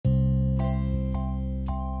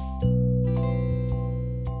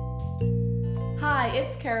Hi,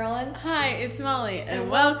 it's Carolyn. Hi, it's Molly, and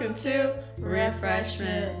welcome to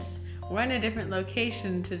Refreshments. We're in a different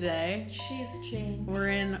location today. She's changed. We're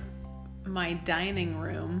in my dining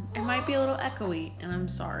room. It might be a little echoey, and I'm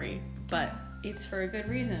sorry, but it's for a good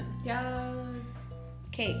reason. Yes.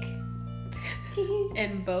 Cake.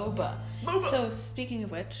 And boba. So, speaking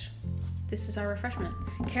of which, this is our refreshment.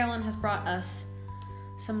 Carolyn has brought us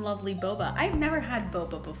some lovely boba. I've never had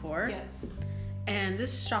boba before. Yes. And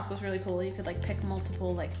this shop was really cool. You could pick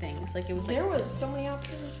multiple things. It was there was so many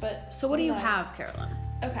options, but so what do you have, Carolyn?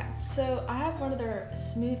 Okay, so I have one of their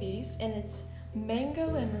smoothies, and it's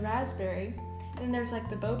mango and raspberry. And then there's the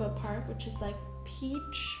boba part, which is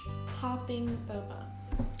peach popping boba.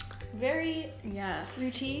 Very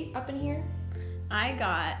fruity up in here. I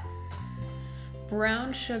got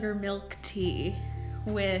brown sugar milk tea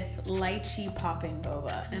with lychee popping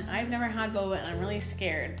boba, and I've never had boba, and I'm really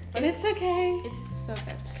scared, but it's okay. It's so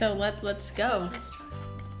good. So let's go. Let's try.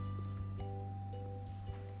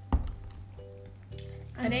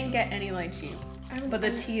 I didn't get any lychee, but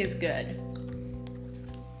the tea is good.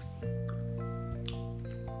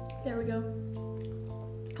 There we go.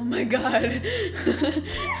 Oh my god.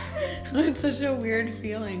 It's such a weird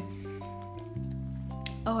feeling.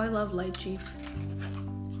 Oh, I love lychee.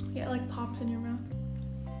 Yeah, it pops in your mouth.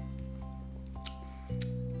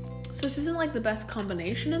 So this isn't the best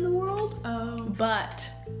combination in the world. Oh. But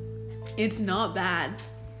it's not bad.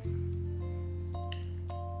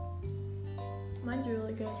 Mine's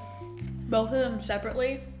really good. Both of them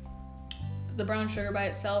separately, the brown sugar by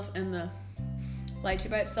itself and the lychee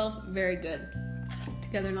by itself, very good.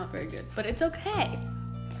 Together, not very good, but it's okay.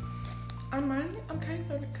 On mine, I'm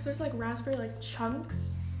kind of because there's raspberry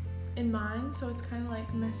chunks in mine, so it's kind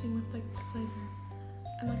of messing with the flavor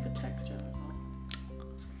and the texture.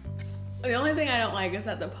 The only thing I don't like is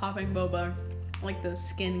that the popping boba, the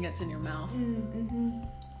skin gets in your mouth.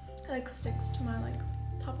 It sticks to my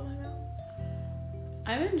top of my mouth.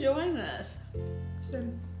 I'm enjoying this. So,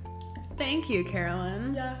 thank you,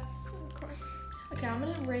 Carolyn. yes, of course. Okay, I'm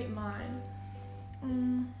gonna rate mine.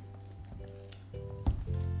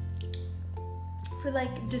 For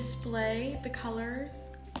display, the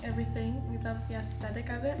colors, everything, we love the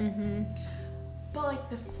aesthetic of it. Mm-hmm. But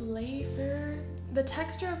the flavor, the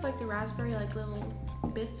texture of the raspberry little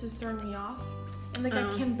bits is throwing me off. And I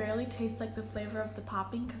can barely taste the flavor of the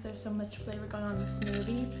popping because there's so much flavor going on in the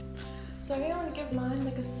smoothie. So I think I'm gonna give mine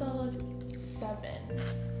a solid 7.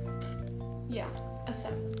 Yeah, a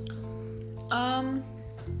 7.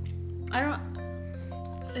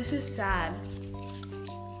 This is sad.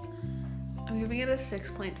 I'm giving it a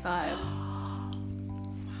 6.5.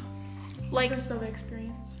 First boba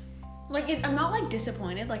experience. I'm not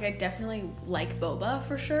disappointed. I definitely like boba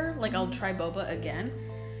for sure. I'll try boba again.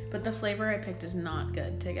 But the flavor I picked is not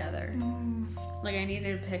good together. I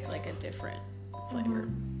needed to pick a different flavor.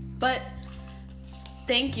 But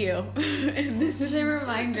thank you. And this is a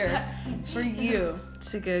reminder for you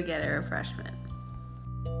to go get a refreshment.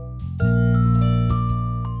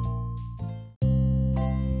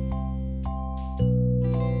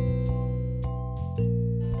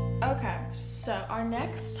 Okay, so our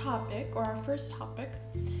next topic, or our first topic,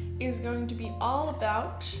 is going to be all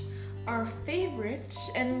about our favorite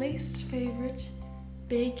and least favorite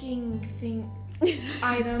baking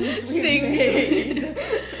items we've made.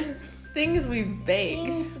 Things we've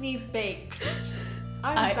baked. Things we've baked.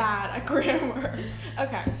 I'm bad at grammar.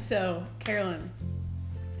 Okay. So, Carolyn,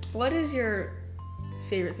 what is your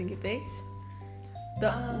favorite thing you've baked?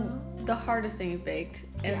 The hardest thing you've baked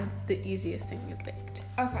and the easiest thing you've baked.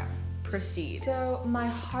 Okay. Proceed. So my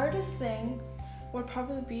hardest thing would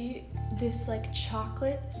probably be this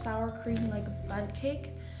chocolate sour cream bundt cake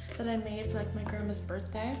that I made for my grandma's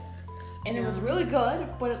birthday. And it was really good,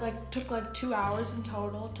 but it took 2 hours in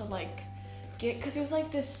total to get, because it was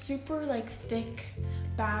this super thick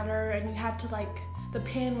batter, and you had to the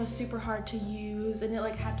pan was super hard to use, and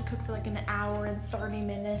it had to cook for an hour and 30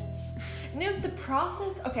 minutes. And it was the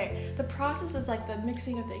process is the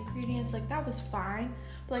mixing of the ingredients, that was fine.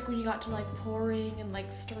 But when you got to pouring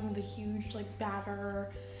and stirring the huge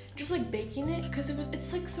batter, just baking it, because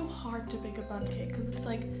it's so hard to bake a bundt cake, because it's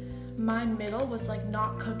my middle was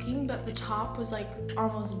not cooking, but the top was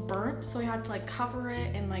almost burnt, so I had to cover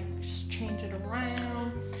it and just change it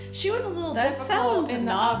around. She was a little difficult in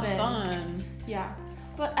the oven. Fun. Yeah,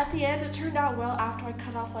 but at the end it turned out well after I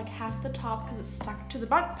cut off half the top because it stuck to the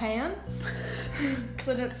bundt pan because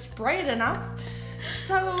I didn't spray it enough.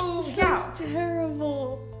 So That's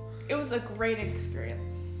terrible. It was a great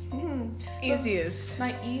experience. Easiest.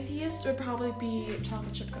 My easiest would probably be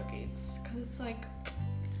chocolate chip cookies, because it's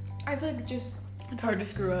I feel just It's hard to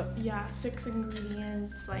screw up. Yeah, 6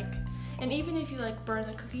 ingredients, like, and even if you like burn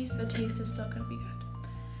the cookies, the taste is still gonna be good.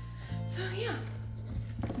 So yeah,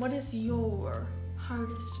 what is your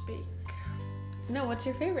hardest to bake? No, what's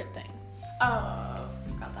your favorite thing? Oh,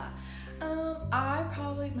 forgot that.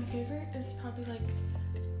 My favorite is probably like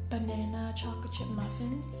banana chocolate chip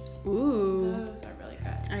muffins. Ooh. Those are really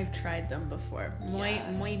good. I've tried them before. Muy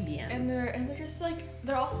bien. And they're just like,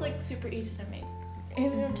 they're also like super easy to make.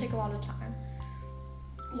 And they don't take a lot of time.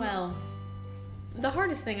 Well, the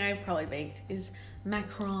hardest thing I've probably baked is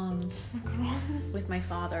macarons. Macarons? With my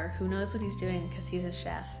father, who knows what he's doing because he's a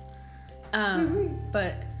chef.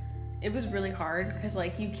 But it was really hard because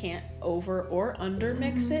like you can't over or under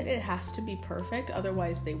mix it. It has to be perfect,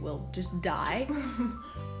 otherwise they will just die.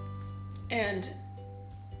 And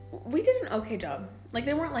we did an okay job. Like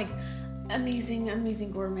they weren't like amazing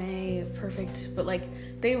gourmet, perfect, but like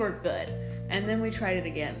they were good. And then we tried it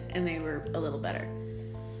again and they were a little better.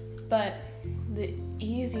 But the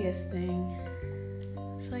easiest thing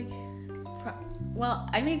was like,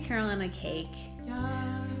 I made Carolyn a cake.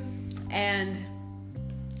 Yes. And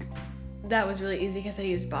that was really easy because I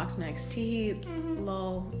used box mix.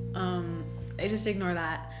 Lol. I just ignore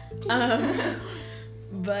that.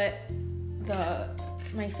 But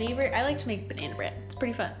my favorite, I like to make banana bread. It's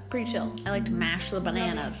pretty fun, pretty chill. I like to mash the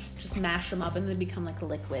bananas, just mash them up and they become like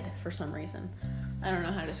liquid for some reason. I don't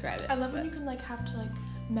know how to describe it. I love when you can like have to like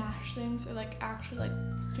mash things or like actually like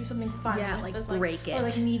do something fun. Yeah, with like this, break it. Or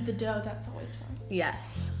like knead the dough. That's always fun.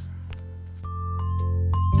 Yes.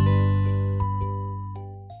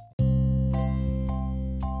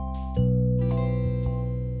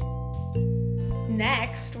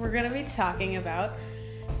 Next, we're going to be talking about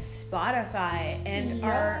Spotify and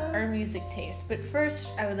our music taste. But first,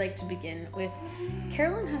 I would like to begin with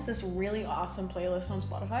Carolyn has this really awesome playlist on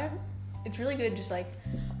Spotify. It's really good, just like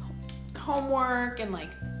homework and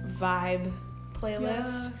like vibe playlist.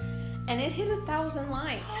 Yes. And it hit 1,000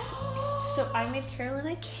 likes. So I made Carolyn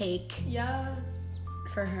a cake. Yes.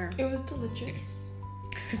 For her. It was delicious.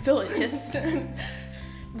 It's delicious.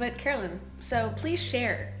 But Carolyn, so please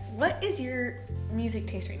share. What is your music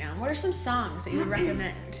taste right now? What are some songs that you would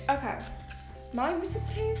recommend? Okay. My music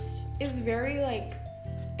taste is very like,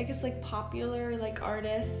 I guess like popular like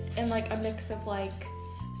artists and like a mix of like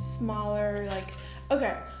smaller like,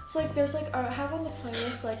 okay. So like there's like, I have on the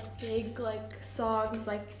playlist like big like songs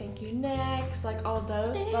like Thank You Next, like all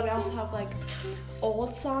those, but I also have like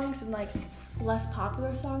old songs and like less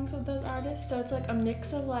popular songs of those artists. So it's like a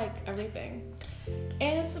mix of like everything.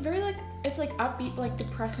 And it's very like, it's like upbeat, like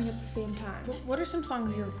depressing at the same time. What are some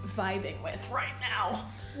songs you're vibing with right now?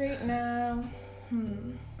 Right now,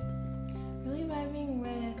 really vibing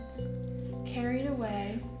with Carried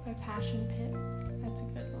Away by Passion Pit. That's a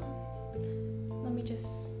good one. Let me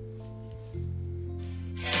just...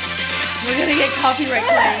 We're gonna get copyright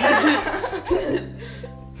claim.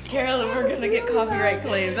 Carolyn, we're gonna get copyright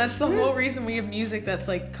claim. That's the whole reason we have music that's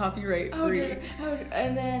like copyright free. Okay.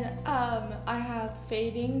 And then I have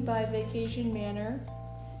Fading by Vacation Manor.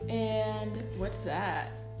 And what's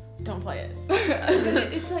that? Don't play it.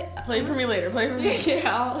 it's like play it for me later. Play it for me.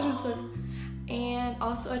 Yeah. And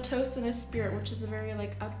also A Toast in a Spirit, which is a very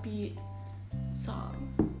like upbeat song.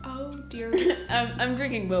 Oh dear. I'm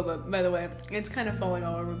drinking boba, by the way. It's kind of falling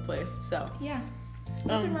all over the place. So yeah,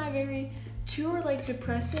 those are my two are like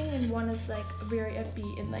depressing and one is like very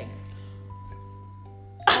upbeat and like.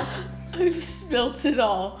 I just spilt it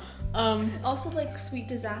all. Also like Sweet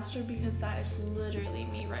Disaster because that is literally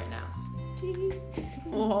me right now.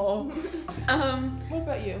 Oh. What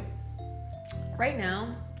about you? Right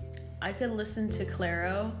now, I could listen to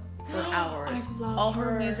Clairo for hours. I love all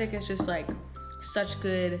her music is just like such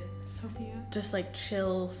good, Sophia. just like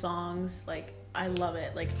chill songs. Like I love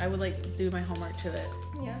it. Like I would like do my homework to it.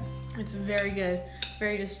 Yes. It's very good,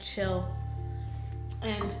 very just chill.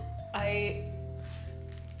 And I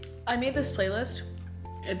made this playlist.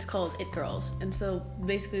 It's called It Girls. And so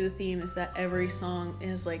basically the theme is that every song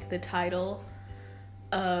is like the title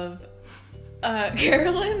of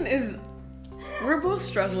Carolyn is we're both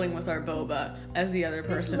struggling with our boba as the other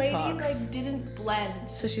person this lady, talks. like didn't blend.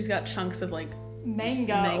 So she's got chunks of like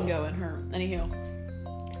mango in her. Anywho.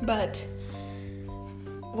 But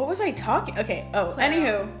what was I talking? Okay. Oh, Clairo.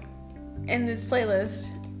 Anywho, in this playlist,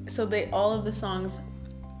 so all of the songs,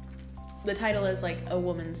 the title is like a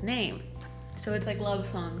woman's name. So it's like love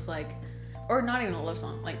songs, like, or not even a love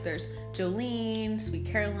song. Like there's Jolene, Sweet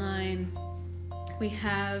Caroline. We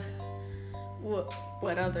have what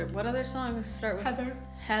other songs start with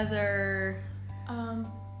Heather.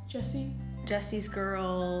 Jesse's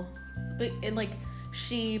Girl, but and like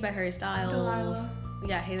She by Harry Styles. Delilah.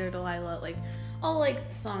 Yeah, Hey There Delilah. Like all like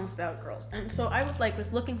songs about girls. And so I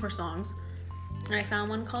was looking for songs, and I found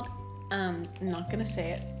one called I'm not gonna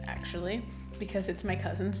say it actually because it's my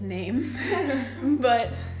cousin's name,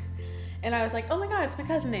 and I was like, oh my god, it's my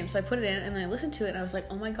cousin's name. So I put it in and then I listened to it and I was like,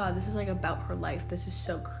 oh my god, this is like about her life. This is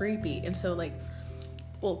so creepy. And so like,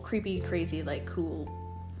 well, creepy, crazy, like cool,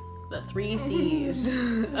 the 3 C's.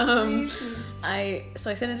 I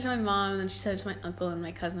sent it to my mom, and then she sent it to my uncle and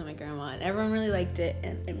my cousin and my grandma, and everyone really liked it,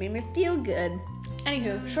 and it made me feel good.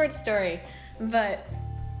 Anywho, short story, but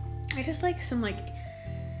I just like some like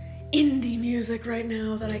indie music right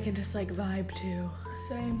now that I can just like vibe to.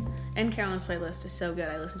 Same. And Carolyn's playlist is so good.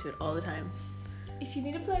 I listen to it all the time. If you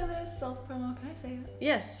need a playlist, self-promo, can I say it?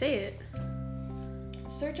 Yes, say it.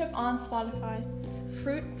 Search up on Spotify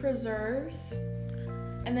fruit preserves,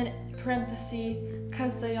 and then parenthesis,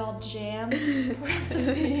 cause they all jam,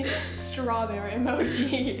 parenthesis, strawberry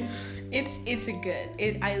emoji. It's a good.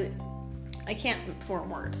 I can't form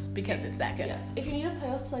words because it's that good. Yes. If you need a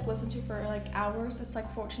playlist to like listen to for like hours, it's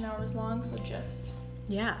like 14 hours long, so just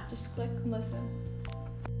click and listen.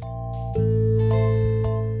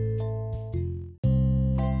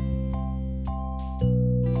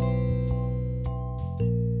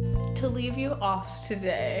 To leave you off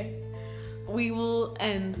today, we will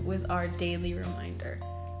end with our daily reminder.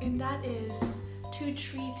 And that is to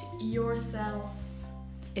treat yourself.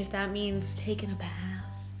 If that means taking a bath,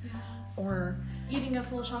 Yes. or eating a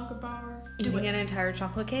full chocolate bar, eating an entire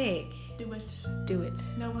chocolate cake, do it. do it.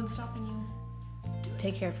 No one's stopping you. Do it.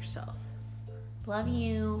 Take care of yourself. Love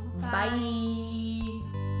you. Bye.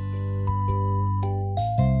 Bye.